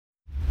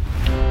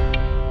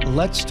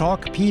Let's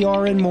talk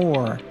PR and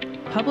more.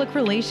 Public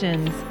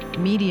relations,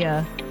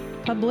 media,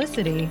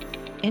 publicity,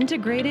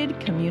 integrated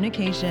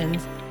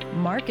communications,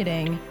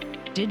 marketing,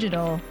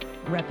 digital,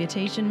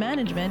 reputation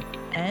management,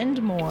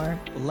 and more.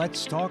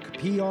 Let's talk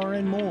PR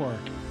and more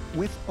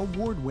with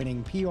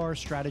award-winning PR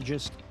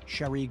strategist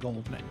Sherry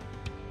Goldman.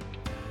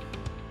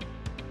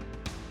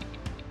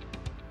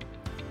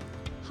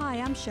 Hi,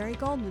 I'm Sherry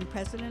Goldman,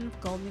 president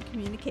of Goldman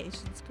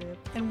Communications Group,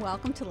 and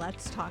welcome to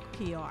Let's Talk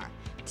PR.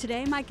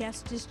 Today, my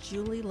guest is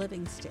Julie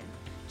Livingston.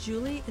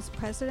 Julie is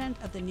president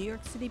of the New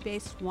York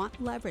City-based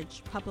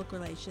WantLeverage Public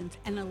Relations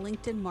and a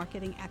LinkedIn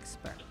marketing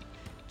expert.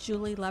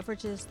 Julie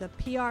leverages the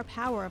PR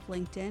power of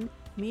LinkedIn,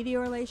 media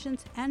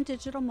relations, and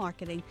digital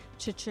marketing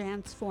to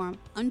transform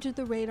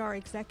under-the-radar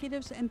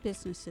executives and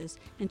businesses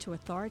into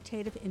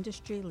authoritative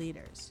industry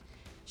leaders.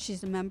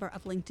 She's a member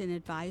of LinkedIn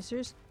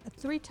Advisors, a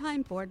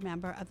 3-time board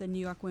member of the New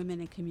York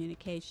Women in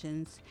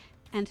Communications,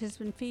 and has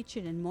been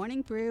featured in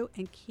Morning Brew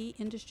and key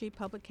industry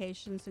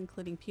publications,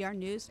 including PR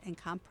News and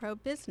Compro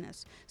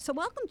Business. So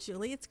welcome,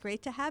 Julie. It's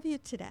great to have you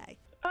today.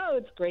 Oh,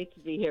 it's great to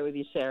be here with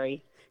you,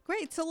 Sherry.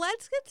 Great. So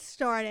let's get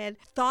started.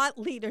 Thought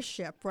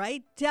leadership,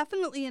 right?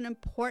 Definitely an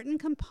important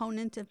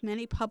component of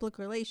many public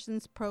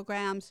relations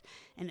programs,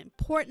 an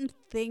important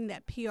thing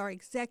that PR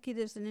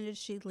executives and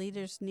industry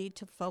leaders need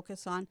to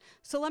focus on.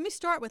 So let me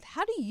start with,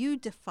 how do you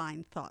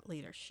define thought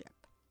leadership?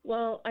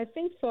 Well, I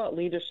think thought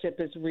leadership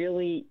is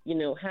really,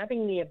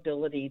 having the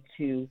ability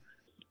to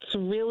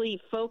really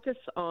focus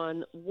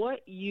on what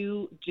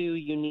you do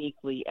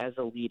uniquely as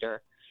a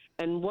leader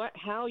and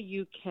how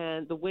you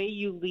can, the way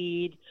you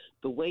lead,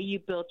 the way you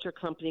built your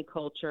company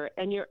culture,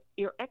 and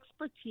your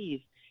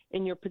expertise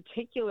in your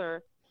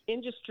particular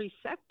industry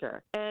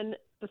sector. And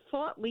the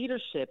thought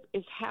leadership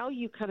is how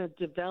you kind of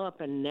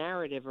develop a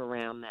narrative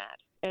around that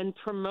and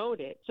promote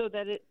it so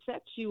that it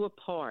sets you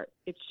apart.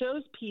 It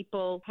shows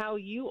people how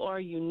you are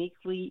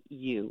uniquely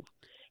you,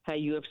 how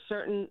you have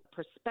certain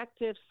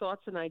perspectives,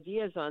 thoughts, and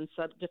ideas on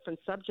different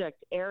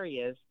subject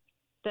areas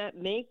that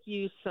make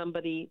you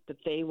somebody that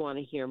they want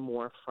to hear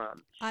more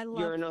from. I love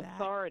You're an that.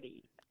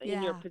 authority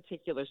in your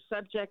particular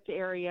subject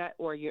area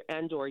or your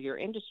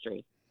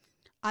industry.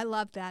 I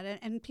love that,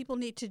 and people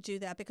need to do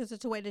that because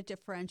it's a way to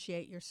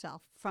differentiate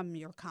yourself from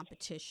your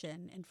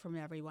competition and from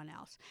everyone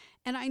else.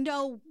 And I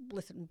know,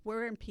 listen,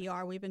 we're in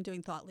PR. We've been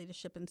doing thought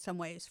leadership in some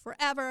ways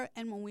forever,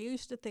 and when we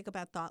used to think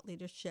about thought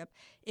leadership,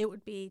 it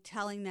would be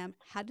telling them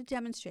how to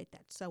demonstrate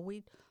that. So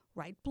we'd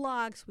write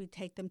blogs, we'd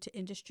take them to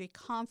industry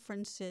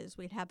conferences,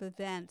 we'd have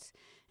events,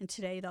 and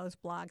today those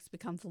blogs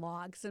become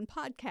vlogs and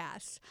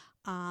podcasts.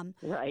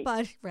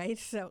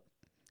 So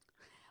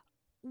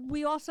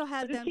we also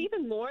had them. It's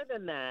even more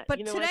than that. But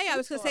today I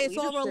was going to say it's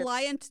all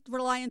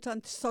reliant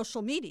on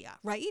social media,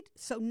 right?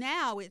 So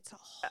now it's a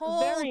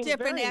whole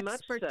different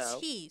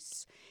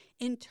expertise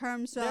in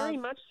terms of... Very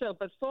much so.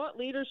 But thought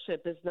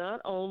leadership is not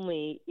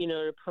only,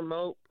 to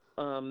promote,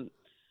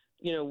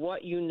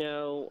 what you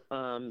know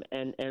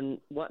and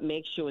what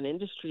makes you an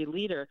industry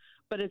leader,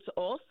 but it's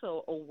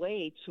also a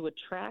way to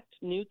attract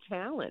new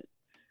talent.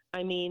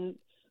 I mean,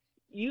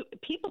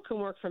 people can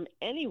work from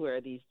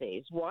anywhere these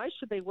days. Why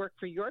should they work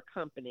for your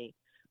company?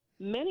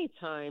 Many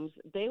times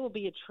they will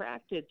be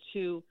attracted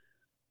to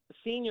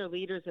senior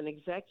leaders and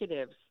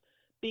executives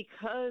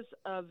because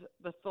of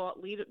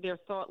their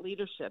thought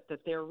leadership that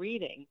they're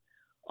reading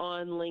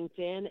on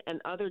LinkedIn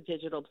and other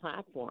digital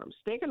platforms.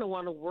 They're going to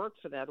want to work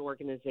for that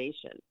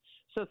organization.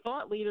 So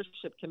thought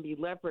leadership can be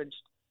leveraged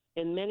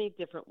in many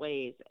different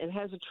ways. It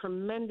has a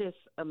tremendous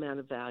amount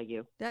of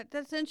value.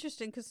 That's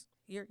interesting because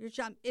your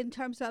job, in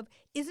terms of,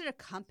 is it a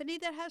company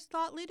that has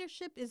thought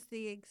leadership? Is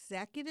the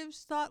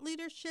executives thought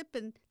leadership?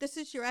 And this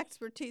is your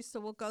expertise, so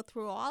we'll go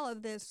through all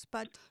of this.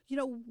 But,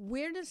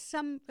 where does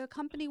a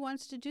company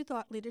wants to do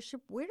thought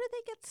leadership, where do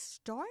they get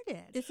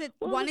started? Is it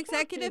one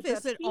executive?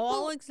 Is it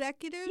all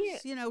executives?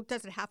 Yeah.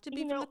 Does it have to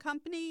be from the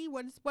company?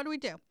 What do we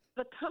do?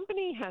 The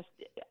company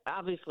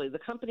the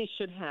company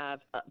should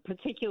have a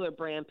particular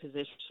brand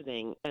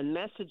positioning and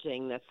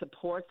messaging that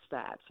supports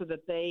that so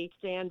that they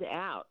stand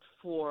out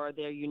for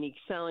their unique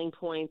selling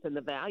points and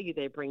the value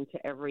they bring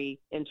to every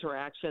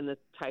interaction, the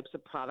types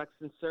of products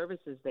and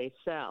services they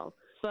sell.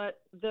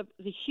 But the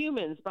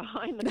humans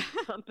behind the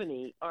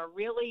company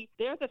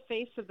they're the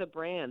face of the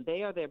brand.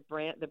 They are the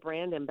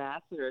brand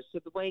ambassadors. So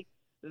the way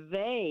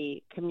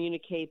they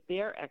communicate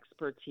their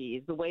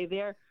expertise, the way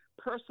their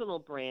personal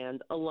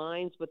brand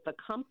aligns with the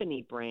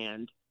company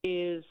brand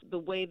is the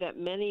way that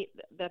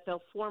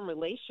they'll form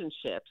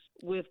relationships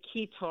with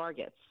key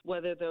targets,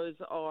 whether those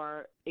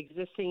are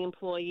existing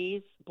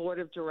employees, board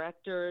of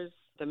directors,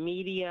 the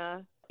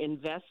media,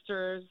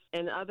 investors,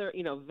 and other,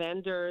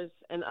 vendors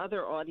and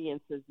other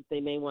audiences that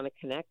they may want to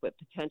connect with,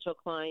 potential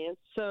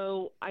clients.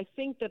 So I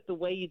think that the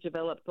way you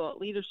develop thought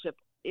leadership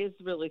is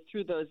really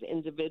through those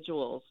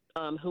individuals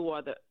who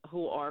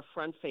are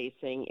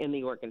front-facing in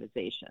the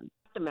organization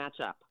to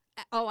match up.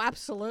 Oh,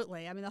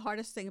 absolutely. I mean, the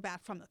hardest thing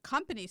about from the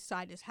company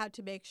side is how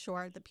to make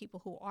sure the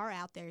people who are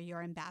out there,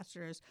 your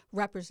ambassadors,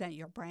 represent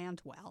your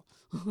brand well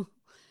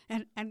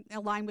and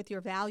align with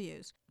your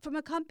values. From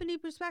a company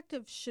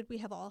perspective, should we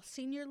have all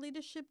senior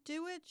leadership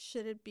do it?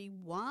 Should it be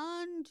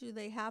one? Do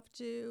they have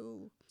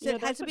to?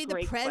 Has to be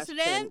the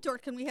president, or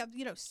can we have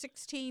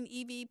 16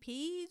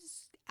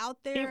 EVPs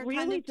out there? It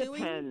really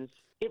depends.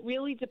 It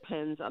really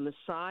depends on the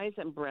size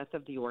and breadth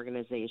of the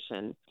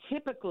organization.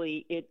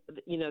 Typically,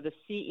 the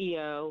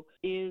CEO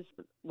is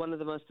one of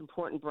the most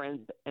important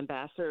brand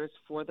ambassadors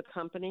for the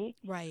company.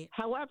 Right.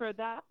 However,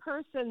 that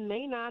person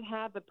may not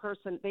have the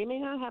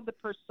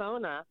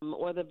persona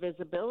or the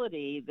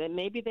visibility that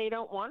maybe they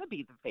don't want to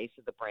be the face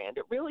of the brand.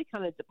 It really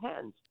kind of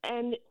depends.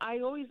 And I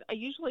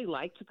usually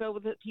like to go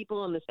with the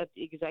people at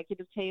the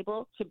executive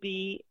table to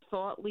be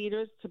thought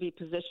leaders, to be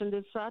positioned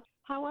as such.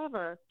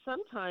 However,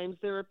 sometimes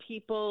there are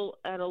people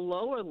at a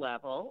lower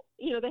level,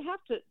 they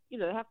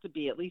have to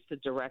be at least a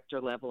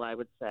director level, I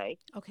would say.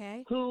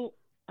 Okay. Who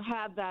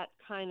have that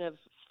kind of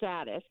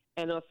status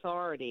and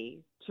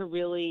authority to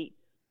really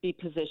be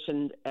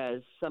positioned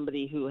as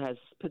somebody who has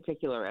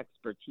particular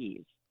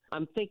expertise.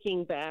 I'm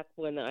thinking back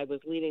when I was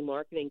leading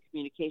marketing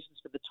communications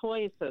for the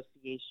Toy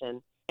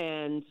Association,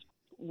 and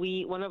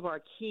one of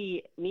our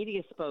key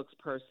media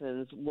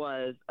spokespersons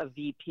was a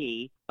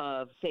VP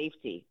of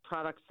safety,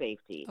 product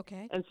safety.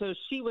 Okay. And so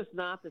she was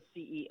not the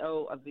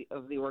CEO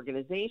of the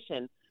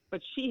organization,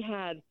 but she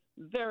had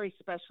very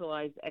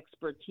specialized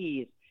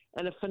expertise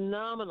and a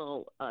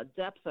phenomenal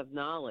depth of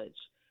knowledge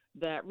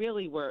that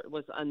really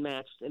was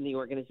unmatched in the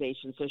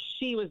organization. So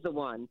she was the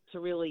one to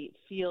really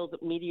field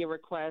media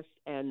requests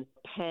and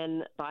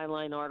pen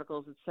byline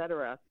articles, et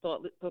cetera,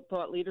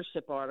 thought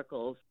leadership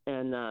articles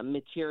and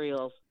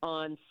materials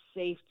on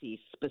safety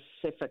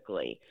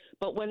specifically.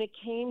 But when it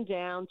came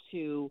down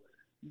to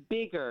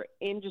bigger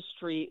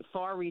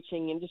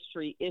far-reaching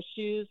industry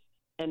issues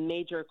and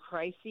major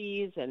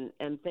crises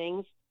and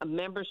things,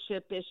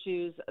 membership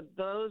issues,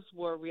 those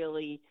were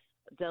really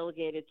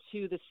delegated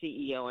to the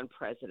CEO and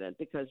president,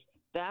 because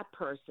that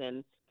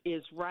person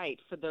is right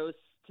for those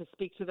to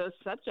speak to those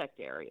subject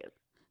areas.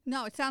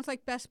 No, it sounds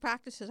like best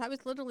practices. I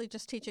was literally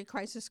just teaching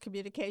crisis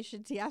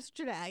communications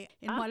yesterday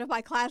in one of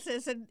my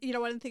classes, and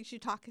one of the things you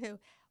talk to,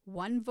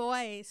 one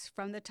voice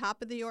from the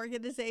top of the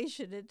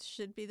organization, it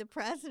should be the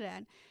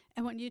president.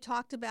 And when you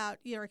talked about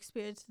your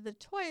experience at the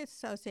Toy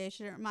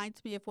Association, it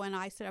reminds me of when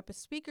I set up a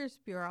speakers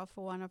bureau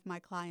for one of my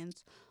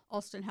clients,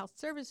 Alston Health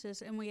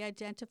Services, and we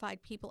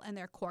identified people and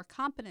their core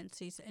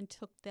competencies and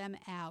took them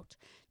out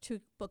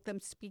to book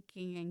them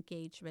speaking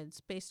engagements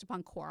based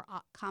upon core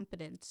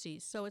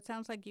competencies. So it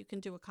sounds like you can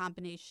do a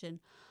combination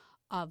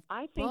of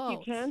I think both.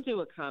 You can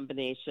do a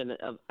combination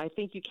of. I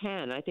think you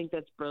can. I think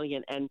that's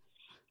brilliant.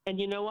 And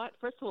you know what?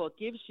 First of all, it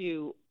gives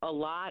you a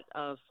lot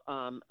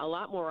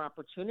more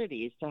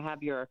opportunities to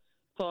have your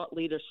thought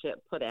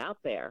leadership put out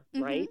there,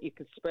 right? You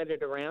can spread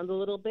it around a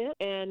little bit,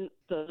 and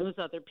those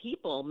other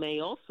people may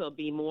also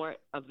be more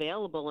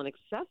available and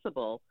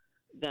accessible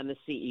than the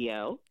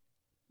CEO.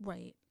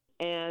 Right.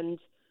 And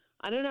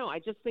I don't know. I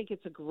just think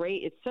it's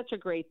such a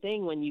great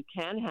thing when you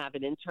can have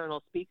an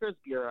internal speakers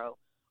bureau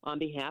on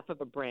behalf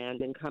of a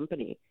brand and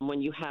company,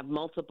 when you have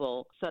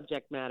multiple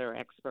subject matter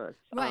experts.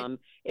 Right.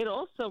 It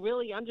also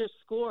really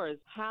underscores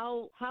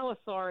how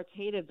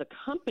authoritative the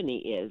company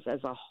is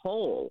as a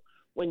whole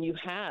when you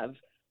have,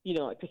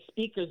 like a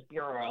speakers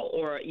bureau,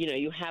 or,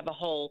 you have a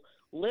whole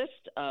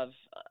list of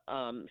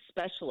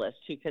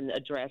specialists who can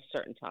address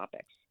certain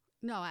topics.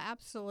 No,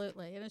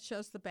 absolutely. And it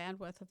shows the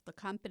bandwidth of the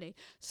company.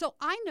 So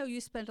I know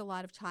you spend a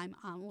lot of time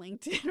on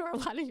LinkedIn, or a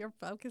lot of your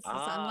focus is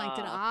on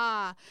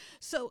LinkedIn.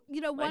 So,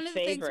 one of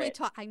the things we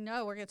talk, I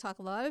know we're going to talk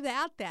a lot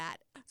about that.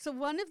 So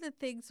one of the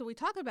things that we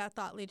talk about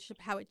thought leadership,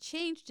 how it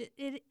changed,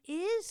 it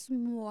is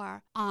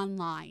more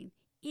online.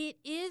 It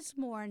is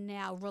more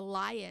now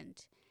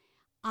reliant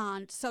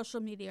on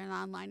social media and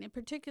online, and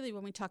particularly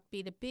when we talk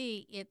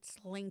B2B, it's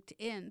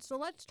LinkedIn. So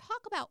let's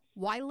talk about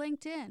why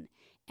LinkedIn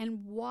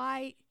and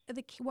what are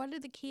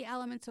the key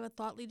elements of a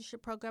thought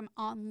leadership program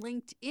on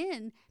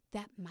LinkedIn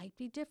that might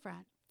be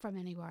different from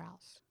anywhere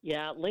else.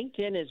 Yeah,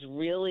 LinkedIn is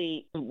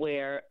really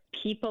where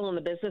people in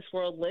the business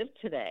world live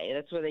today.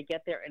 That's where they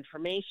get their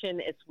information.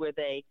 It's where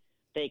they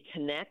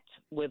connect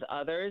with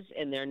others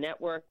in their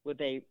network, where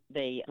they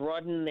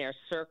broaden their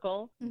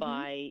circle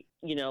by,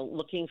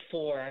 looking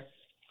for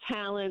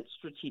talent,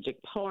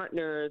 strategic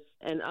partners,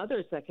 and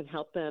others that can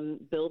help them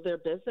build their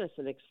business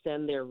and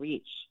extend their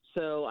reach.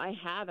 So I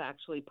have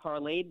actually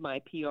parlayed my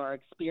PR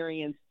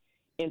experience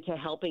into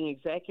helping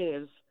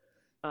executives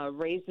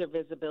raise their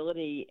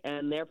visibility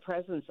and their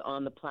presence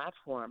on the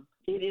platform.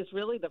 It is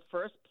really the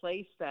first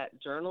place that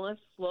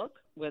journalists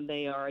look when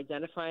they are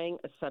identifying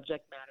a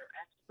subject matter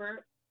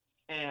expert,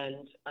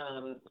 and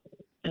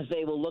as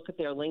they will look at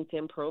their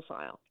LinkedIn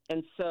profile.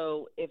 And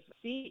so if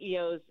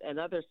CEOs and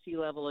other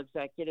C-level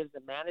executives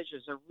and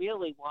managers are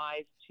really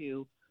wise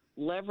to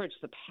leverage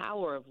the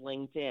power of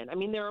LinkedIn. I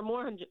mean, there are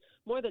more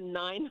than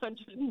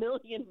 900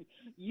 million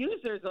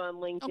users on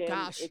LinkedIn. Oh,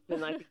 gosh. It's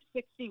in, I think,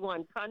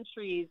 61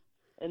 countries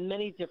in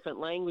many different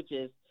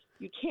languages,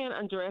 you can't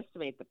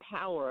underestimate the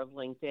power of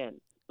LinkedIn.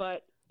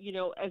 But,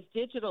 as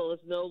digital is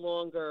no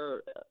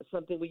longer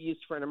something we use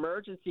for an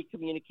emergency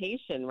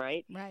communication,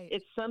 right? Right.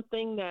 It's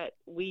something that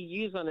we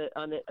use on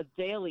a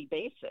daily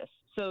basis.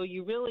 So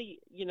you really,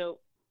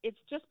 it's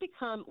just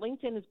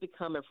LinkedIn has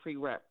become a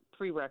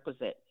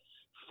prerequisite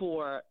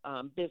for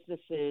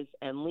businesses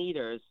and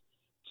leaders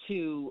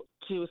to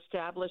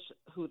establish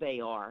who they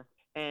are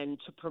and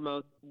to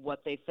promote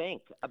what they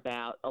think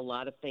about a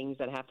lot of things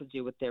that have to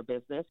do with their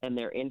business and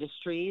their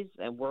industries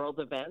and world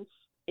events.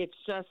 It's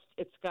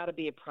got to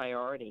be a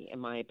priority, in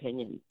my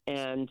opinion.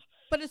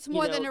 But it's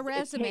more than a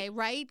resume,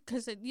 right?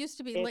 Because it used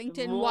to be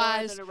LinkedIn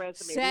was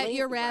set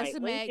your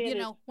resume.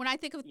 Right. When I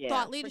think of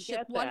thought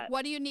leadership,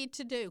 what do you need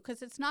to do?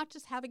 Because it's not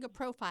just having a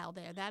profile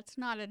there. That's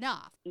not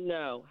enough.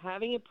 No,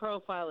 having a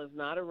profile is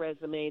not a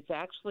resume.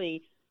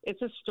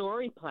 It's a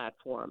story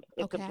platform.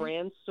 It's a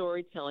brand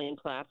storytelling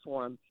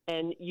platform.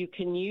 And you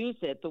can use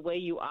it the way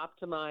you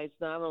optimize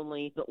not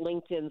only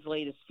LinkedIn's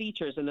latest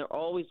features, and they're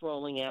always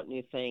rolling out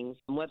new things,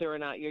 whether or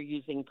not you're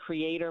using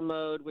creator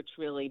mode, which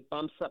really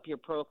bumps up your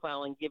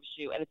profile and gives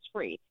you, and it's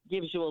free,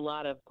 gives you a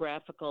lot of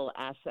graphical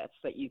assets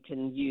that you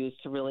can use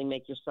to really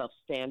make yourself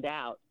stand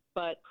out.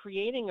 But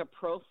creating a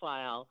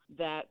profile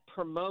that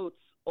promotes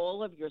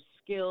all of your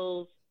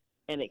skills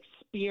and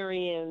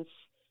experience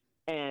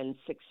and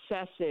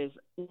successes,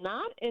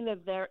 not in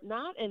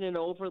an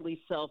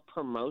overly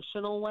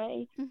self-promotional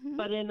way,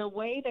 but in a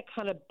way that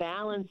kind of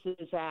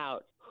balances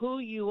out who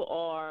you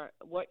are,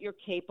 what you're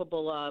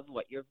capable of,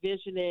 what your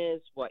vision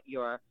is, what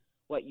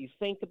you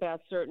think about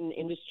certain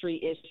industry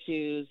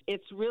issues.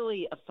 It's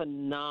really a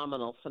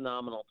phenomenal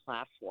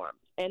platform.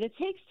 And it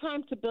takes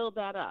time to build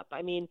that up.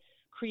 I mean,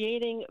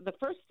 the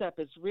first step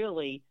is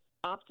really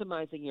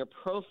optimizing your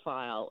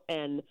profile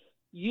and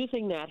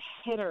using that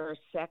header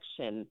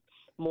section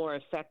more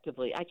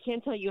effectively. I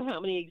can't tell you how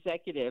many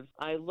executives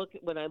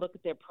when I look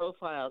at their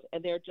profiles,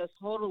 and they're just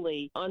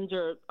totally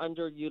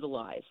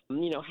underutilized.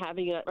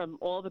 Having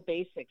all the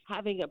basics,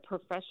 having a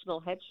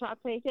professional headshot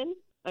taken.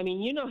 I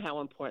mean, you know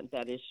how important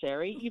that is,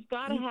 Sherry. You've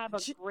got to have a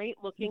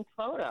great-looking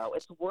photo.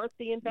 It's worth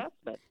the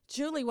investment.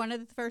 Julie, one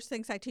of the first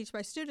things I teach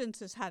my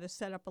students is how to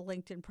set up a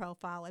LinkedIn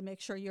profile and make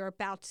sure your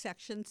About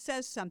section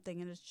says something,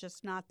 and it's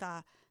just not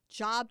the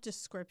job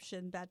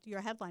description, that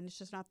your headline is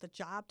just not the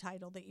job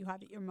title that you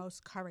have at your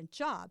most current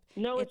job.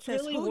 No, it it's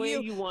says really who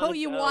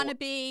you want to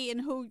be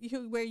and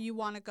where you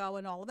want to go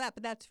and all of that.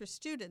 But that's for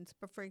students.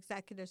 But for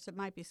executives, it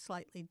might be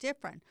slightly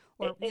different.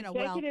 Or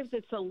executives,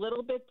 it's a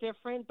little bit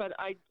different. But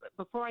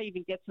before I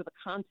even get to the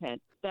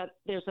content, that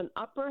there's an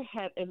upper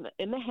head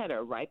in the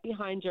header right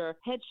behind your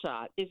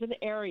headshot is an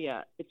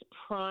area. It's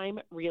prime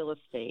real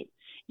estate.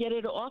 Yet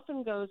it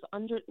often goes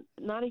under,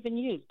 not even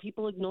used.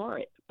 People ignore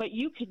it. But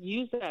you could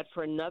use that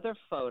for another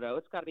photo.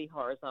 It's got to be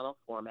horizontal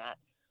format.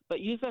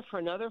 But use that for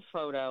another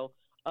photo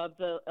of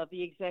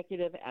the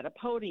executive at a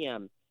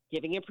podium,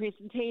 giving a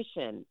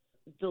presentation,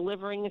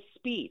 delivering a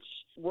speech,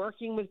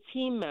 working with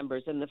team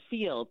members in the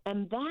field.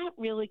 And that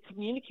really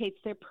communicates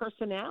their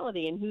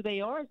personality and who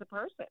they are as a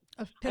person.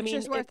 A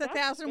picture's worth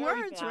 1,000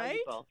 words,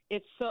 valuable.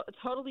 Right? It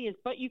totally is.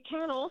 But you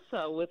can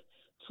also, with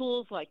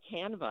tools like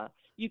Canva,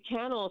 you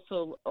can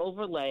also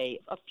overlay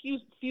a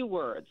few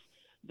words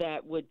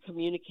that would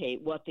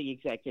communicate what the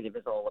executive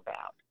is all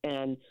about.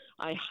 And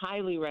I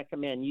highly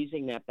recommend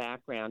using that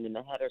background in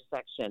the header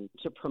section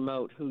to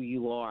promote who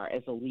you are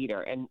as a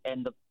leader and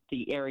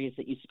the areas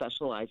that you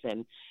specialize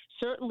in.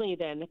 Certainly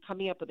then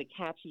coming up with a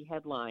catchy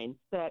headline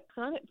that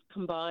kind of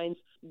combines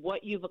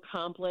what you've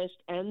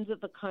accomplished and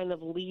the kind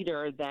of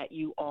leader that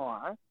you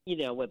are,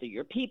 whether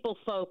you're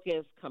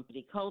people-focused,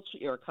 company culture,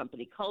 you're a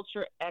company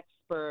culture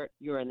expert,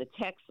 you're in the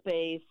tech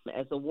space,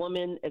 as a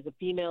woman, as a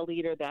female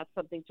leader, that's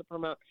something to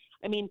promote.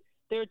 I mean,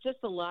 there are just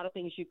a lot of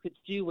things you could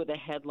do with a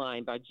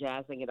headline by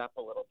jazzing it up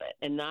a little bit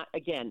and not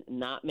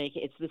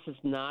making it. This is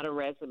not a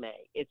resume.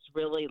 It's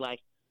really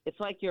it's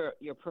like your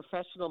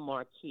professional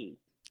marquee.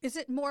 Is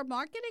it more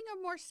marketing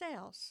or more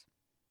sales?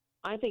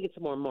 I think it's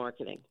more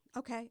marketing.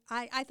 Okay.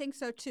 I think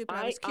so too, but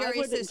I was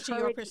curious as to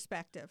your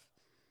perspective.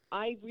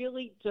 I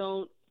really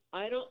don't.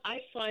 I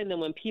find that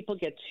when people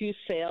get too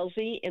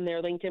salesy in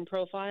their LinkedIn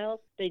profiles,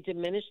 they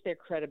diminish their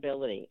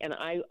credibility. And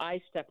I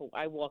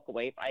walk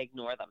away. I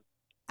ignore them.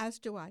 As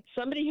do I.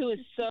 Somebody who is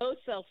so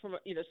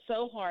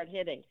so hard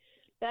hitting,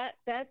 that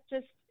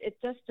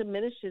just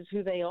diminishes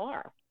who they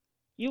are.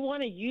 You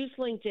want to use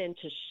LinkedIn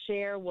to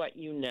share what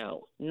you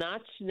know,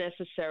 not to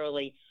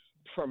necessarily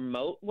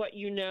promote what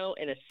you know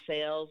in a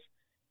sales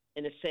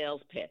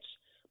pitch,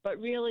 but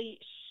really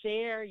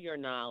share your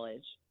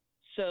knowledge.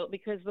 So,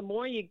 because the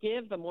more you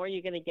give, the more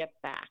you're going to get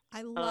back.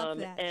 I love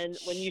that. And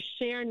when you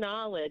share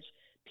knowledge,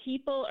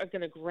 people are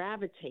going to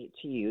gravitate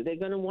to you. They're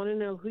going to want to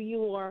know who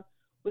you are.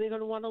 They're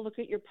going to want to look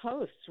at your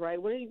posts, right?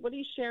 What are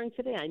you sharing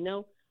today? I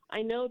know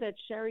that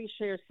Sherry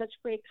shares such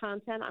great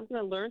content. I'm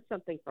going to learn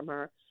something from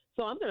her.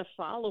 So I'm going to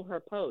follow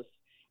her posts.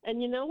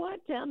 And you know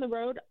what? Down the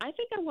road, I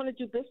think I want to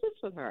do business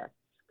with her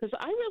because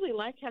I really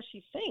like how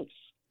she thinks.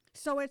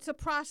 So it's a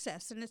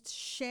process and it's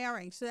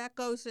sharing. So that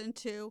goes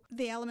into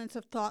the elements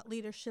of thought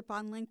leadership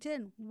on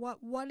LinkedIn.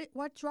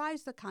 What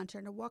drives the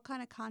content, or what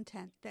kind of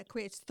content that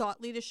creates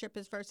thought leadership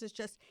is versus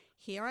just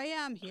here I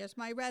am, here's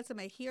my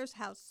resume, here's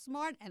how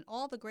smart and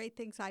all the great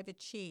things I've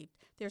achieved.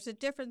 There's a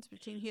difference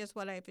between here's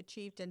what I've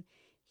achieved and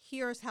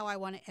here's how I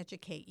want to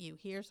educate you.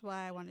 Here's what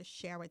I want to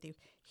share with you.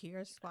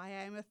 Here's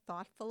why I'm a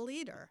thoughtful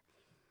leader.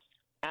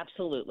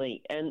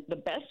 Absolutely. And the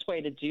best way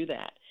to do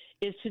that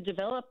is to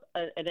develop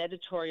an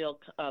editorial,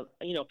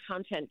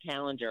 content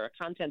calendar, a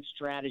content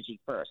strategy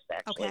first,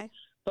 actually. Okay.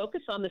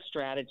 Focus on the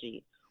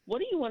strategy. What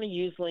do you want to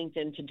use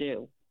LinkedIn to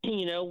do?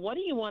 What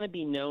do you want to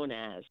be known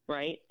as,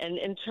 right? And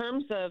in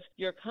terms of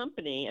your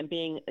company and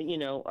being,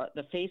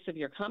 the face of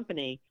your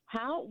company,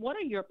 what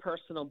are your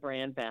personal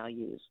brand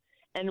values?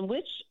 And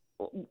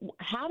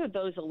how do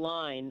those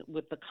align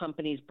with the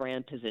company's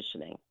brand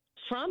positioning?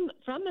 From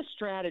the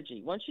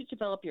strategy, once you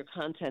develop your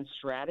content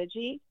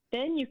strategy,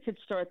 then you could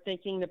start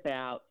thinking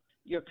about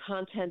your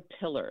content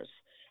pillars.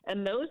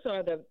 And those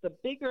are the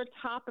bigger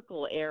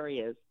topical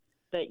areas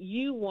that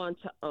you want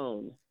to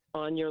own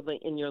in your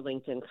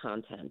LinkedIn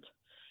content.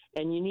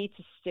 And you need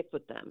to stick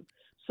with them.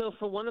 So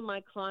for one of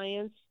my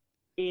clients,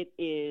 it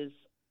is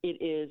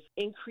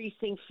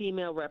increasing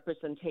female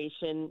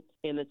representation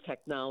in the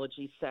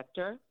technology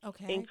sector,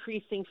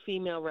 increasing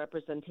female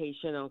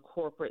representation on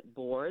corporate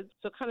boards,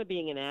 so kind of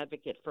being an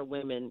advocate for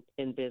women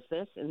in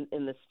business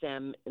in the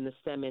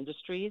STEM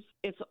industries.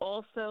 It's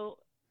also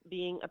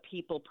being a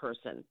people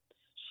person.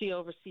 She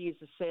oversees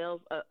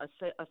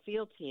a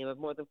field team of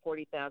more than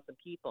 40,000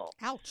 people.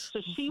 Ouch. So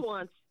she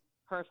wants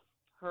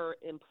her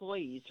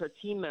employees, her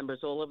team members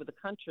all over the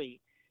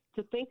country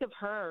to think of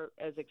her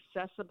as an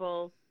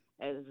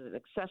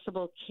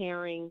accessible,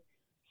 caring,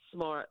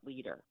 smart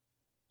leader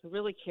who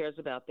really cares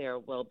about their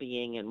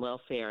well-being and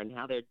welfare and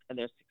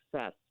their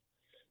success.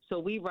 So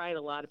we write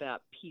a lot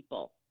about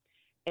people.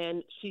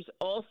 And she's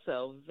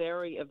also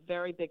a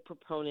very big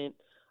proponent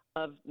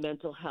of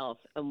mental health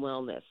and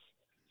wellness.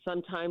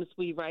 Sometimes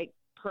we write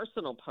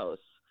personal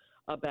posts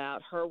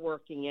about her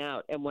working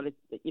out and what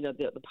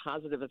the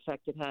positive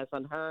effect it has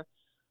on her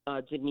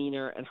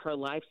demeanor and her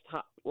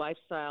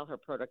lifestyle, her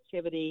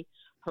productivity,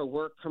 her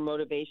work, her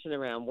motivation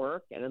around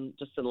work, and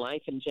just in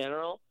life in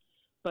general.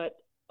 But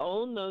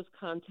own those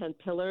content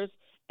pillars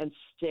and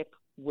stick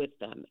with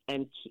them,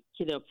 and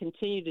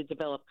continue to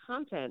develop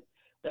content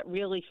that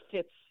really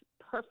fits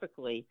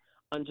perfectly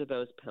under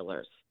those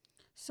pillars.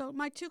 So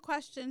my two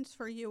questions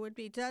for you would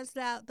be: does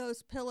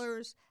those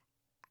pillars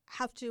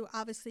have to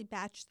obviously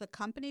match the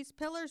company's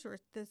pillars, or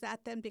does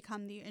that then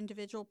become the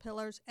individual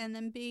pillars? And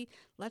then B,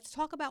 let's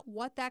talk about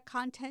what that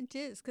content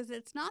is, because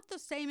it's not the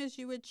same as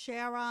you would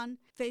share on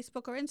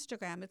Facebook or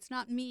Instagram. It's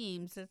not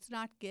memes, it's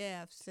not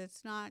GIFs,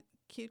 it's not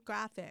cute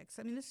graphics.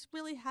 I mean, this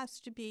really has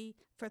to be,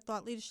 for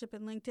thought leadership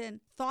in LinkedIn,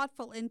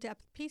 thoughtful,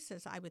 in-depth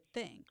pieces, I would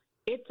think.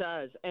 It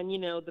does. And,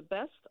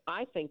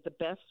 I think the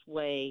best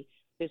way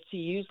is to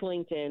use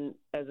LinkedIn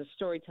as a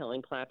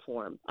storytelling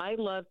platform. I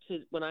love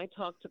to, when I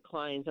talk to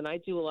clients, and I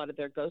do a lot of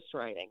their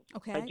ghostwriting.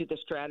 Okay. I do the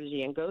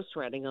strategy and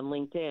ghostwriting on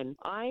LinkedIn.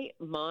 I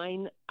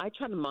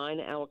try to mine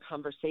our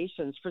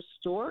conversations for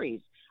stories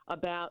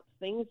about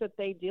things that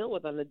they deal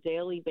with on a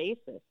daily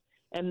basis,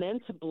 and then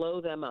to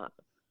blow them up.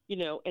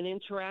 An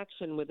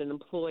interaction with an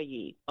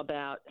employee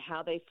about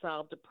how they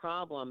solved a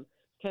problem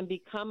can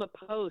become a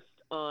post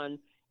on,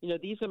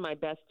 these are my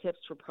best tips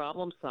for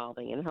problem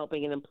solving and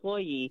helping an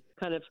employee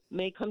kind of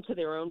may come to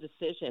their own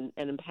decision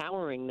and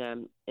empowering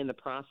them in the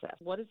process.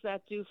 What does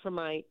that do for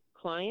my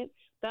client?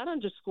 That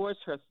underscores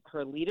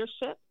her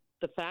leadership.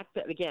 The fact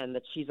that, again,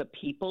 that she's a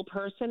people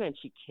person and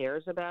she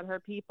cares about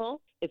her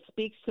people. It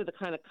speaks to the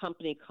kind of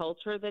company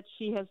culture that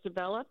she has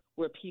developed,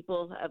 where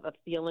people have a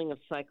feeling of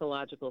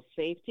psychological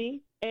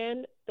safety,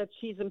 and that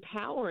she's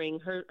empowering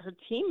her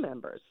team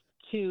members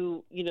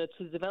to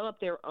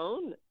develop their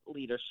own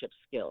leadership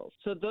skills.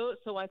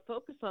 So I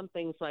focus on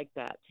things like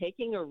that,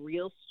 taking a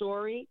real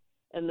story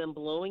and then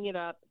blowing it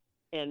up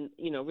and,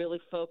 really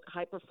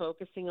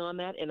hyper-focusing on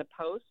that in a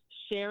post,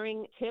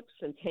 sharing tips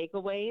and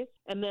takeaways,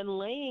 and then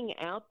laying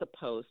out the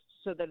post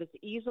so that it's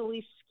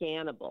easily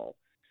scannable.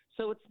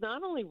 So it's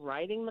not only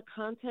writing the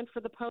content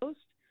for the post,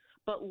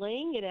 but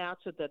laying it out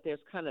so that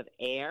there's kind of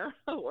air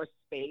or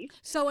space.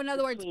 So in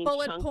other words,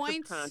 bullet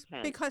points,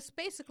 because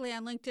basically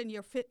on LinkedIn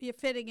you're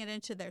fitting it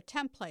into their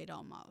template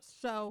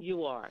almost. So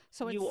you are.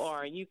 So you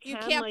are. You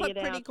can't put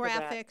pretty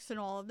graphics and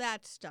all of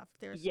that stuff.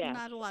 There's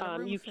not a lot of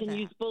room you for can that.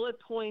 use bullet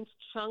points,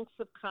 chunks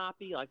of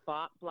copy, like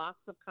blocks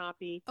of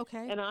copy.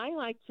 Okay. And I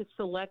like to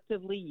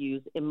selectively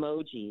use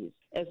emojis,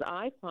 as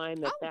I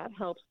find that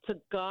helps to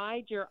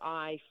guide your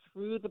eye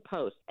through the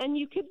post. And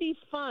you could be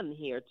fun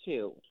here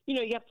too. You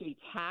have to be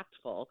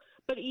tactful,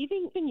 but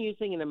even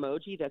using an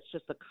emoji that's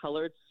just a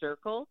colored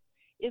circle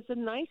is a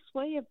nice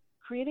way of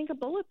creating a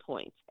bullet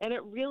point. And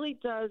it really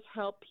does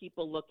help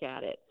people look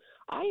at it.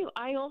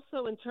 I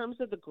also, in terms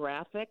of the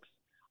graphics,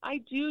 I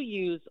do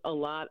use a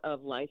lot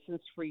of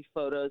license-free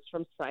photos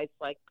from sites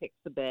like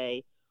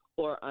Pixabay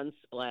or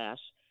Unsplash.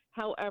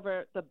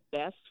 However, the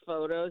best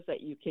photos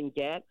that you can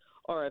get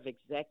are of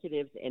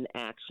executives in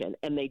action,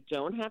 and they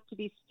don't have to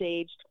be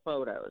staged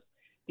photos.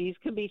 These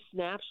can be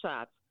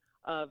snapshots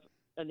of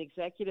an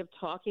executive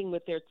talking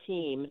with their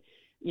team,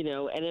 in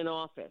an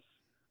office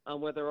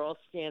where they're all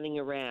standing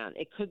around.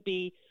 It could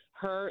be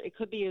a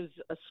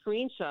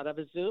screenshot of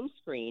a Zoom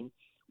screen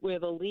where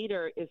the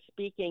leader is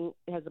speaking,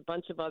 has a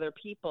bunch of other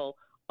people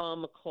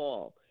on the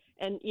call.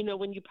 And,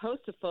 when you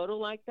post a photo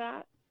like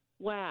that,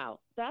 wow,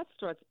 that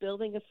starts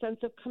building a sense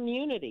of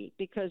community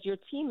because your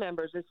team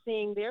members are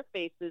seeing their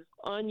faces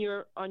on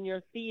your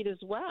feed as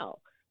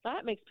well.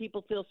 That makes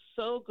people feel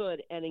so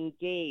good and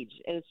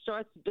engaged, and it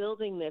starts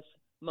building this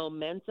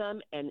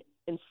momentum and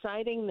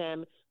inciting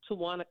them to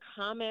want to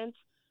comment,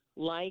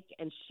 like,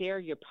 and share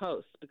your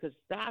posts, because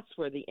that's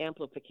where the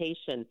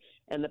amplification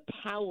and the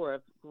power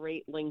of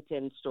great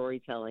LinkedIn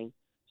storytelling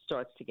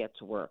starts to get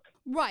to work.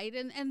 Right,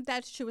 and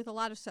that's true with a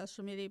lot of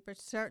social media, but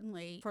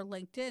certainly for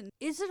LinkedIn.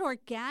 Is it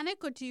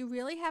organic, or do you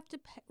really have to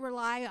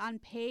rely on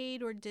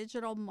paid or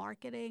digital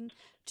marketing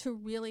to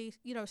really,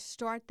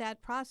 start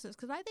that process?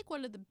 Because I think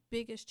one of the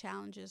biggest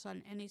challenges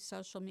on any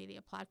social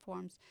media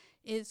platforms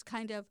is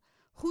kind of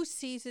who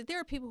sees it. There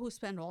are people who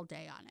spend all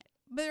day on it,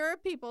 but there are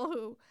people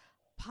who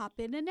pop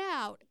in and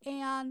out,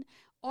 and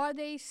are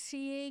they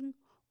seeing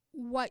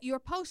what you're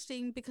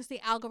posting because the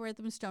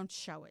algorithms don't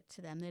show it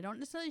to them? They don't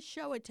necessarily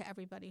show it to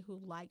everybody who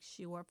likes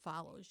you or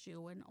follows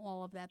you and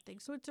all of that thing.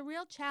 So it's a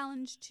real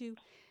challenge to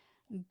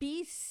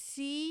be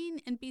seen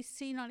and be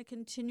seen on a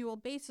continual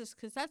basis,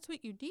 because that's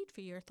what you need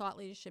for your thought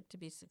leadership to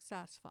be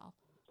successful.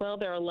 Well,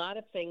 there are a lot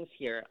of things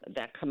here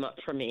that come up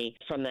for me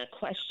from that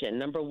question.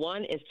 Number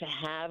one is to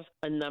have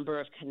a number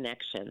of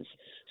connections.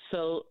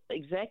 So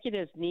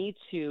executives need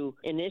to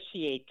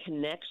initiate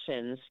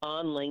connections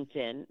on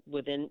LinkedIn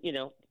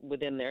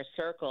within their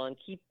circle and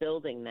keep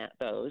building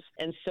those.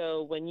 And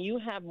so when you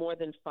have more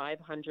than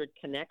 500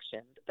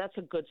 connections, that's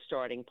a good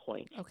starting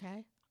point.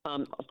 Okay.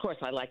 Of course,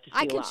 I like to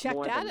see a lot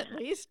more than that. I can check that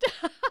at least.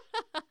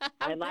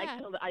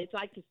 I'd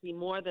like to see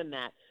more than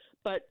that.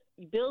 But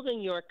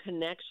building your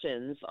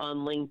connections on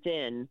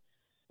LinkedIn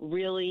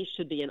really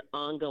should be an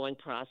ongoing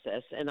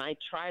process. And I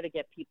try to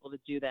get people to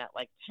do that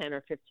like 10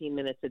 or 15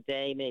 minutes a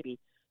day, maybe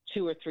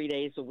 2 or 3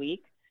 days a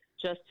week,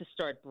 just to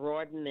start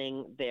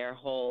broadening their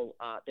whole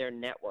their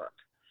network.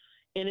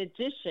 In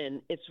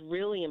addition, it's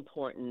really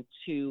important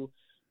to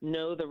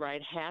know the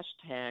right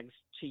hashtags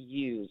to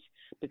use,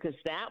 because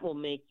that will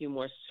make you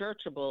more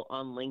searchable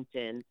on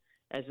LinkedIn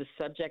as a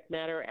subject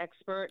matter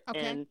expert. Okay.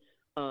 And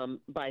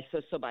by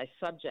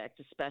subject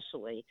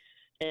especially.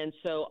 And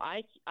so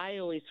I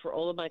always, for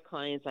all of my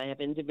clients, I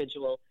have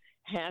individual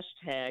a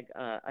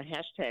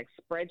hashtag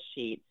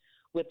spreadsheet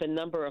with the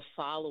number of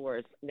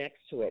followers next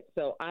to it.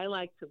 So I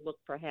like to look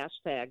for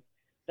hashtags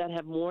that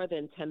have more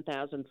than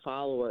 10,000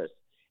 followers,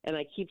 and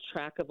I keep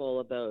track of all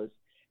of those.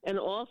 And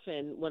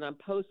often when I'm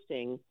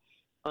posting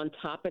on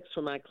topics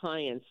for my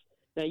clients,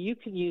 now you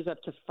can use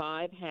up to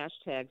 5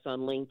 hashtags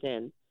on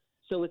LinkedIn.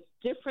 So it's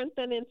different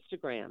than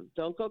Instagram.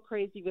 Don't go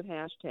crazy with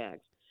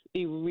hashtags.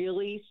 Be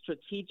really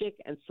strategic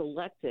and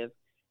selective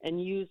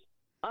and use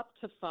up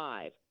to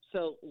 5.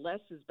 So less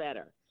is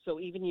better. So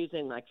even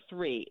using like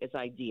 3 is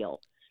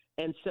ideal.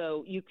 And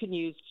so you can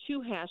use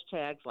 2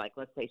 hashtags like,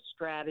 let's say,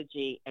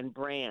 strategy and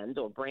brand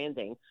or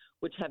branding,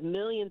 which have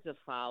millions of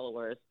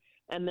followers.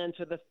 And then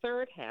for the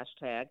 3rd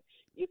hashtag,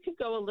 you could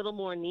go a little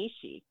more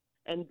niche-y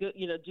and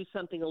do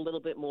something a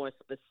little bit more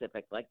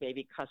specific, like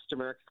maybe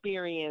customer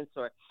experience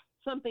or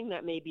something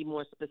that may be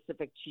more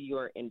specific to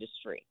your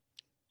industry.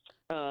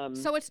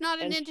 So it's not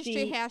an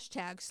industry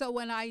hashtag. So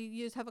when I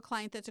have a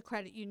client that's a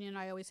credit union,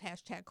 I always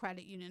hashtag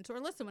credit unions.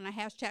 Or listen, when I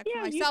hashtag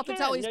for myself, it's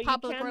always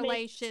public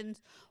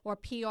relations or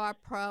PR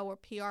pro or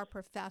PR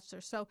professor.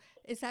 So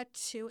is that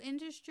too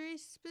industry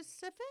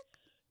specific?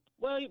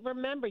 Well,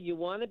 remember, you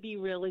want to be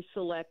really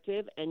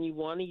selective, and you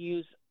want to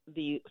use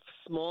the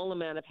small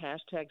amount of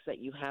hashtags that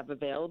you have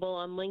available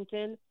on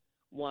LinkedIn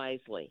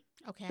wisely.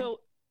 Okay. So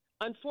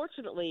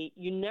unfortunately,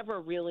 you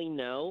never really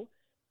know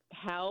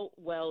how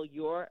well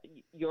your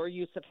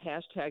use of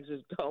hashtags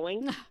is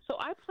going. So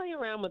I play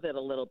around with it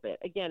a little bit.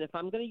 Again, if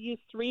I'm going to use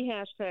 3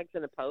 hashtags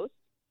in a post,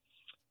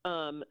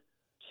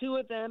 2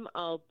 of them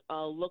I'll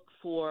look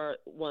for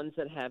ones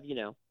that have,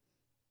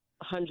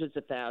 hundreds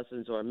of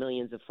thousands or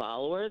millions of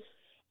followers.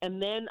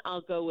 And then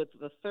I'll go with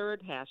the 3rd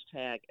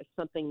hashtag as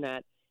something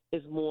that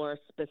is more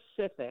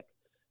specific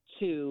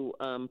to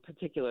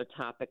particular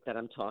topic that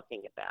I'm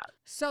talking about.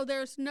 So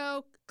there's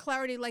no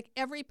clarity, like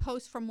every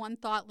post from one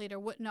thought leader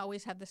wouldn't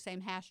always have the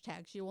same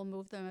hashtags. You will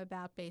move them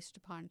about based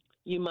upon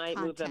You might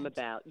content. move them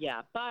about,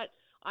 yeah. But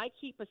I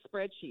keep a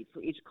spreadsheet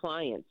for each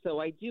client, so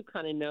I do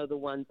kind of know the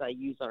ones I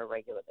use on a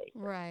regular basis.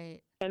 Right.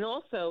 And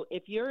also,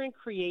 if you're in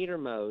creator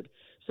mode,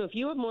 so if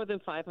you have more than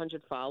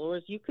 500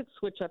 followers, you could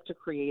switch up to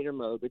creator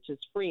mode, which is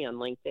free on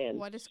LinkedIn.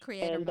 What is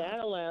creator mode?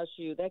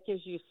 And that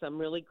gives you some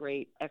really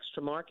great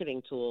extra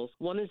marketing tools.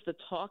 One is the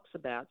talks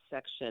about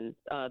section,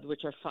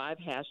 which are 5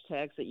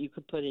 hashtags that you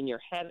could put in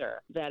your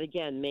header that,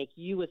 again, make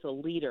you as a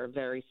leader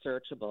very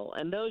searchable.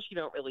 And those you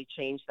don't really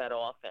change that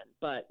often.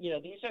 But,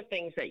 these are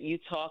things that you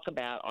talk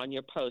about on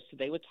your post. So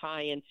they would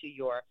tie into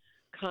your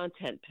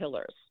content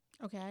pillars.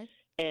 Okay.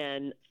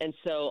 And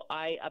so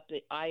I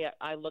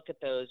look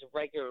at those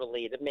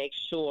regularly to make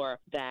sure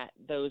that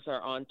those are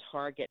on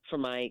target for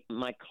my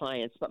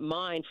clients. But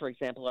mine, for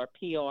example, are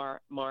PR,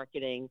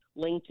 marketing,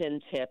 LinkedIn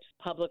tips,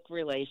 public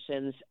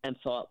relations, and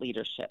thought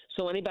leadership.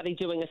 So anybody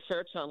doing a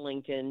search on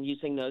LinkedIn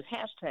using those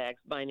hashtags,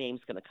 my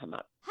name's going to come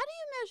up. How do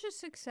you measure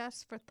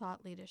success for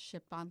thought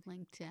leadership on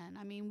LinkedIn?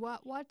 I mean,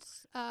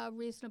 what's a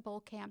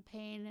reasonable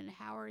campaign, and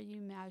how are you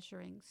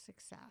measuring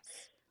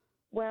success?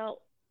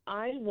 Well,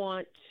 I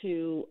want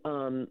to,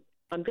 I'm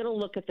going to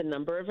look at the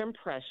number of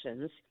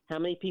impressions, how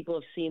many people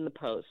have seen the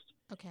post.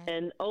 Okay.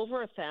 And over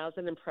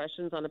 1,000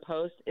 impressions on a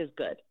post is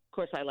good. Of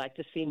course, I like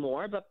to see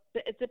more, but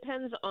it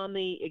depends on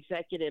the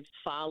executive's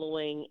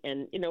following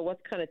and,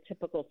 what's kind of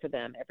typical for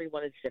them.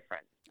 Everyone is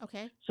different.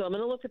 Okay. So I'm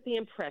going to look at the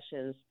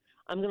impressions.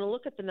 I'm going to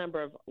look at the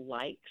number of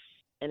likes.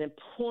 And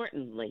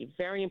importantly,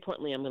 very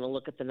importantly, I'm going to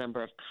look at the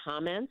number of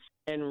comments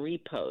and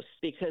reposts,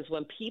 because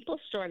when people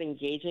start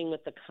engaging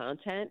with the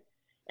content,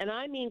 and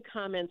I mean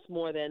comments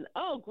more than,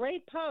 oh,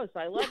 great post,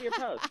 I love your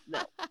post.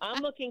 No,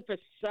 I'm looking for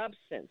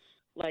substance.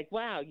 Like,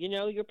 wow,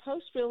 your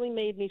post really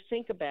made me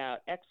think about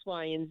X,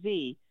 Y, and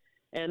Z,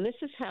 and this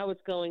is how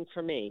it's going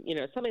for me,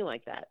 something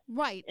like that.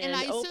 Right, and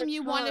I assume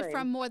you want it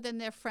from more than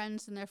their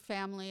friends and their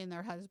family and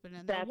their husband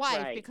and their wife,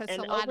 right. Because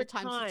and a lot of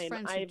times it's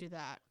friends who do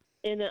that.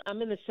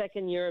 I'm in the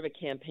second year of a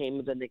campaign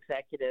with an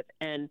executive,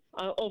 and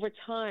over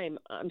time,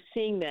 I'm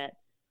seeing that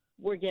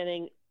we're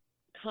getting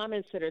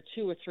comments that are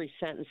 2 or 3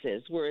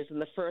 sentences, whereas in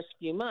the first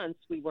few months,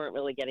 we weren't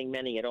really getting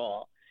many at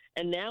all.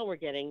 And now we're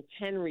getting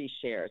 10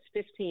 reshares,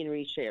 15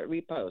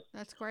 reposts.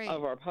 That's great.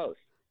 Of our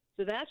posts.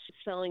 So that's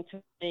telling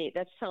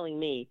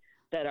me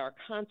that our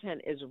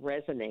content is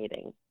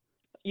resonating.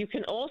 You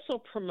can also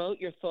promote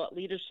your thought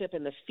leadership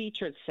in the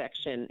featured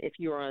section if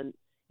you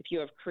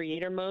have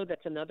creator mode.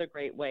 That's another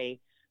great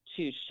way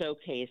to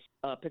showcase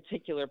a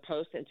particular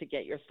post and to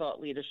get your thought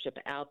leadership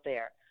out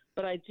there.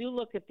 But I do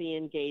look at the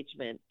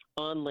engagement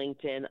on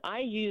LinkedIn.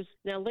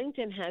 Now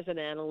LinkedIn has an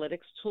analytics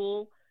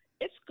tool.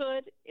 It's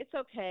good. It's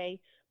okay.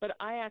 But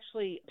I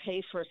actually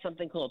pay for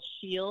something called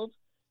shieldapp.ai.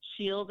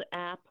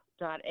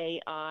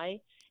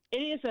 It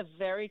is a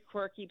very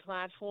quirky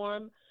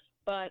platform,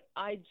 but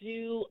I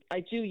do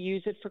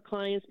use it for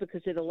clients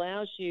because it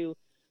allows you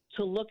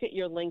to look at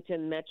your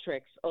LinkedIn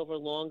metrics over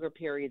longer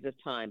periods of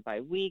time, by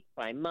week,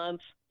 by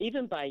month,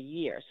 even by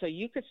year. So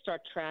you could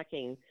start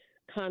tracking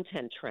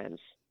content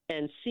trends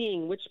and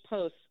seeing which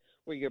posts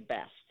were your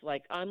best.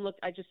 Like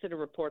I just did a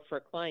report for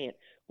a client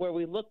where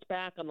we looked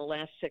back on the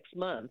last 6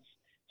 months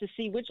to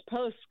see which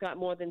posts got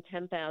more than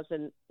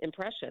 10,000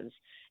 impressions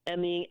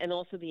and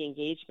also the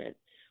engagement.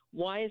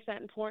 Why is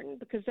that important?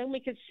 Because then we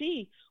could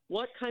see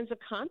what kinds of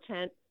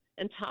content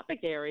and topic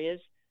areas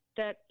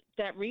that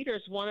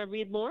readers want to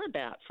read more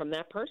about from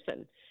that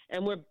person.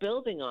 And we're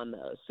building on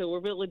those. So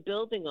we're really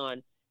building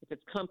on if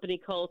it's company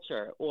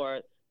culture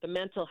or the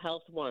mental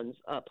health ones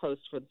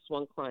posts for this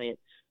one client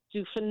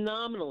do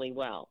phenomenally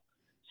well.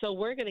 So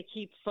we're going to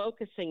keep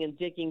focusing and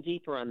digging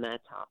deeper on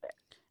that topic.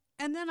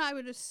 And then I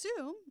would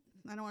assume,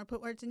 I don't want to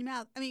put words in your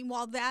mouth, I mean,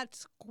 while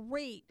that's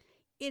great,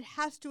 it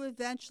has to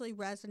eventually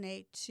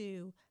resonate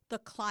to the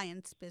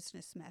client's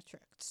business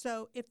metrics.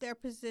 So if they're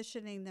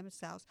positioning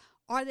themselves,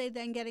 are they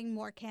then getting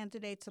more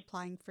candidates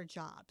applying for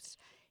jobs?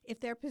 If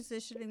they're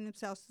positioning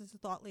themselves as a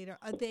thought leader,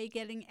 are they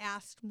getting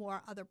asked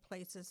more other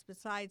places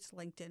besides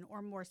LinkedIn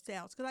or more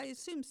sales? Because I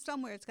assume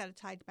somewhere it's got to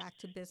tie back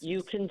to business.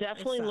 You can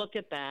definitely look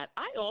at that.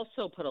 I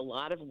also put a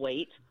lot of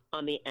weight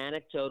on the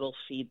anecdotal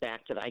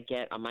feedback that I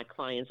get on my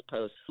clients'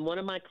 posts. One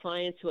of my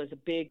clients who has a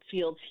big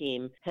field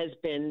team has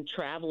been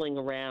traveling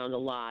around a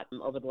lot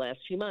over the last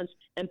few months,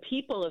 and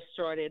people have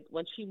started,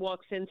 when she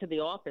walks into the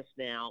office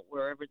now,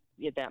 wherever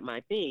that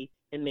might be,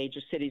 in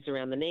major cities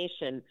around the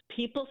nation,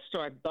 people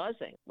start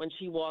buzzing when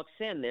she walks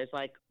in. There's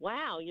like,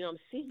 wow, I'm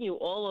seeing you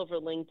all over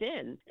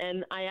LinkedIn.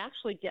 And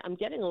I'm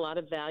getting a lot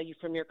of value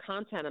from your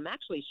content. I'm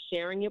actually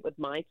sharing it with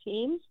my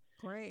teams.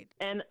 Great.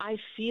 And I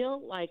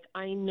feel like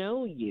I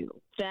know you.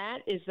 That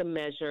is the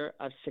measure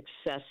of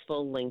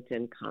successful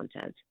LinkedIn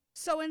content.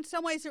 So in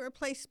some ways it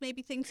replaced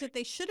maybe things that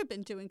they should have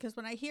been doing, because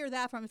when I hear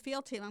that from a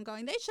field team, I'm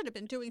going, they should have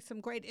been doing some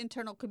great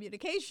internal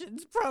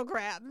communications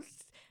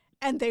programs,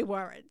 and they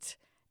weren't.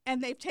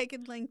 And they've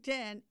taken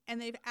LinkedIn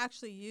and they've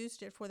actually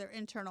used it for their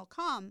internal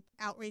comm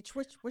outreach,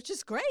 which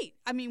is great.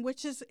 I mean,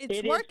 it's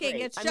working.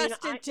 It's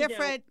just a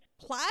different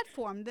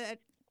platform that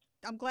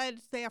I'm glad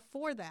it's there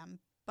for them,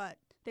 but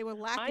they were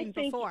lacking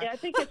before. I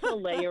think it's a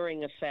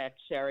layering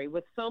effect, Sherry.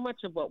 With so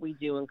much of what we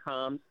do in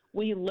comms,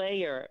 we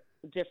layer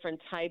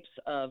different types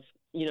of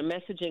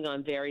messaging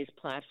on various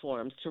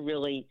platforms to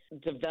really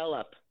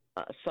develop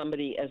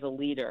somebody as a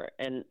leader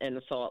and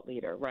a thought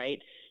leader,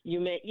 right? You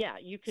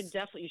should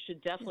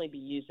definitely be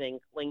using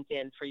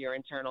LinkedIn for your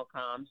internal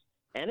comms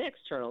and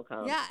external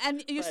comms. Yeah,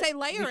 and you say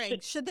layering.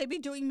 Should they be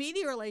doing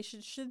media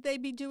relations? Should they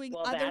be doing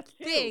other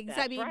things?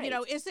 I mean,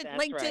 is it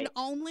LinkedIn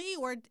only,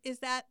 or is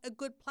that a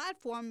good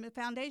platform, a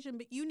foundation,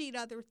 but you need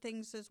other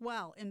things as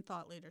well in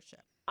thought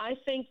leadership? I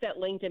think that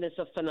LinkedIn is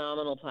a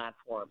phenomenal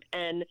platform,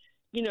 and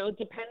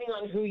depending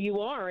on who you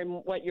are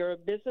and what your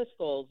business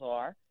goals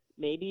are,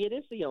 maybe it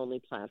is the only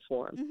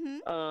platform.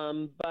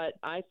 But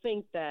I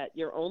think that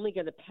you're only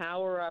going to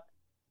power up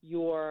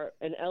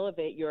and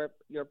elevate your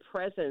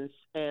presence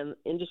and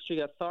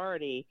industry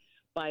authority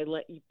by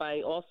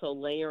also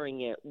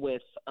layering it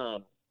with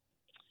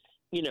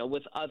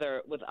with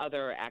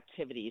other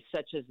activities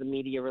such as the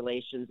media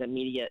relations and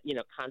media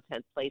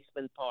content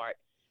placement part,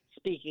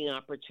 speaking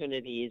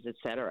opportunities,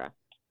 etc.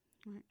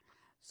 Right.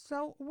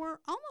 So we're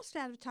almost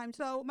out of time.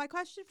 So my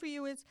question for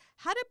you is,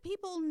 how do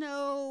people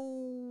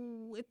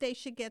know if they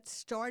should get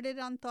started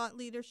on thought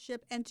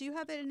leadership? And do you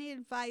have any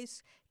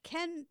advice?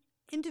 Can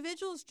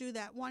individuals do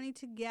that, wanting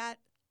to get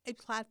a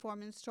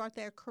platform and start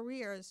their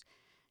careers?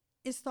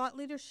 Is thought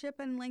leadership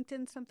and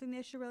LinkedIn something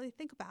they should really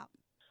think about?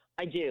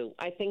 I do.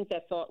 I think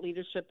that thought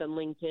leadership and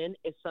LinkedIn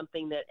is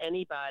something that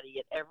anybody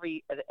at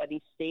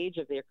any stage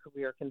of their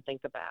career can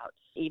think about,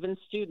 even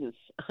students,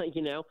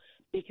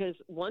 because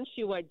once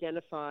you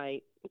identify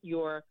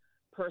your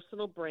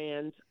personal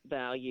brand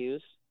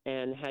values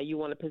and how you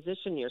want to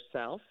position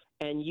yourself,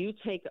 and you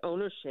take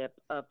ownership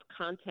of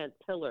content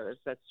pillars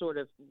that sort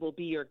of will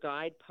be your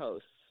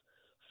guideposts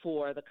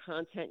for the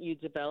content you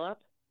develop,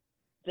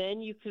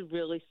 then you could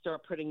really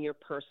start putting your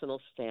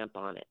personal stamp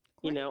on it.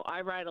 I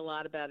write a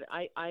lot about it.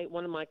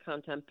 One of my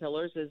content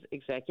pillars is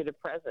executive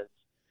presence.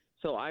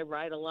 So I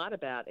write a lot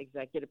about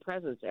executive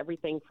presence,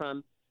 everything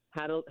from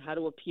how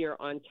to appear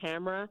on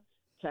camera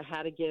to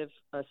how to give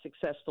a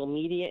successful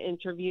media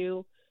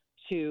interview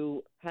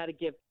to how to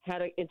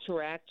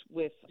interact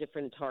with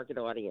different target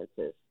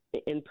audiences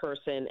in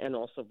person and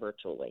also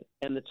virtually,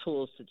 and the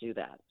tools to do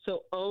that.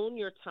 So own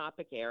your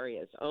topic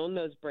areas, own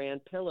those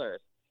brand pillars,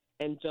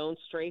 and don't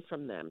stray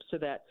from them, so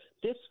that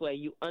this way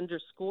you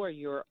underscore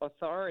your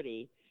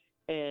authority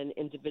and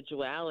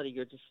individuality,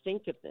 your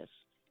distinctiveness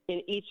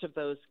in each of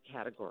those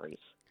categories,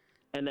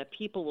 and that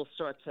people will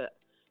start to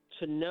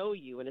know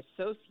you and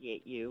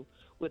associate you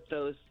with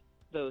those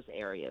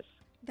areas.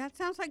 That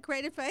sounds like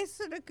great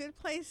advice and a good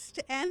place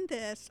to end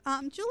this.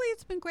 Julie,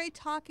 it's been great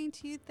talking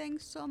to you.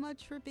 Thanks so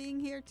much for being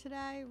here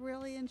today.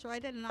 Really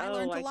enjoyed it, and I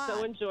learned a lot. I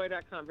so enjoyed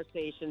our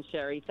conversation,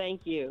 Sherry.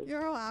 Thank you.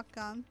 You're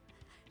welcome.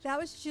 That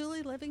was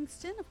Julie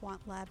Livingston of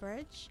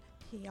WantLeverage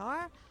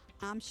PR.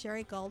 I'm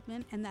Sherry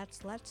Goldman, and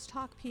that's Let's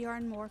Talk PR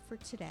and More for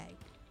today.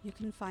 You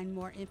can find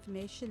more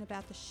information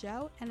about the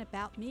show and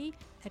about me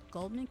at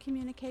Goldman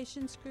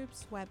Communications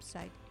Group's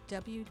website,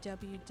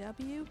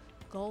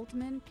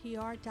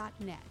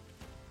 www.goldmanpr.net.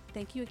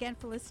 Thank you again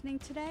for listening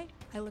today.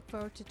 I look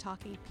forward to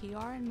talking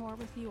PR and more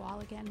with you all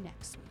again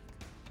next week.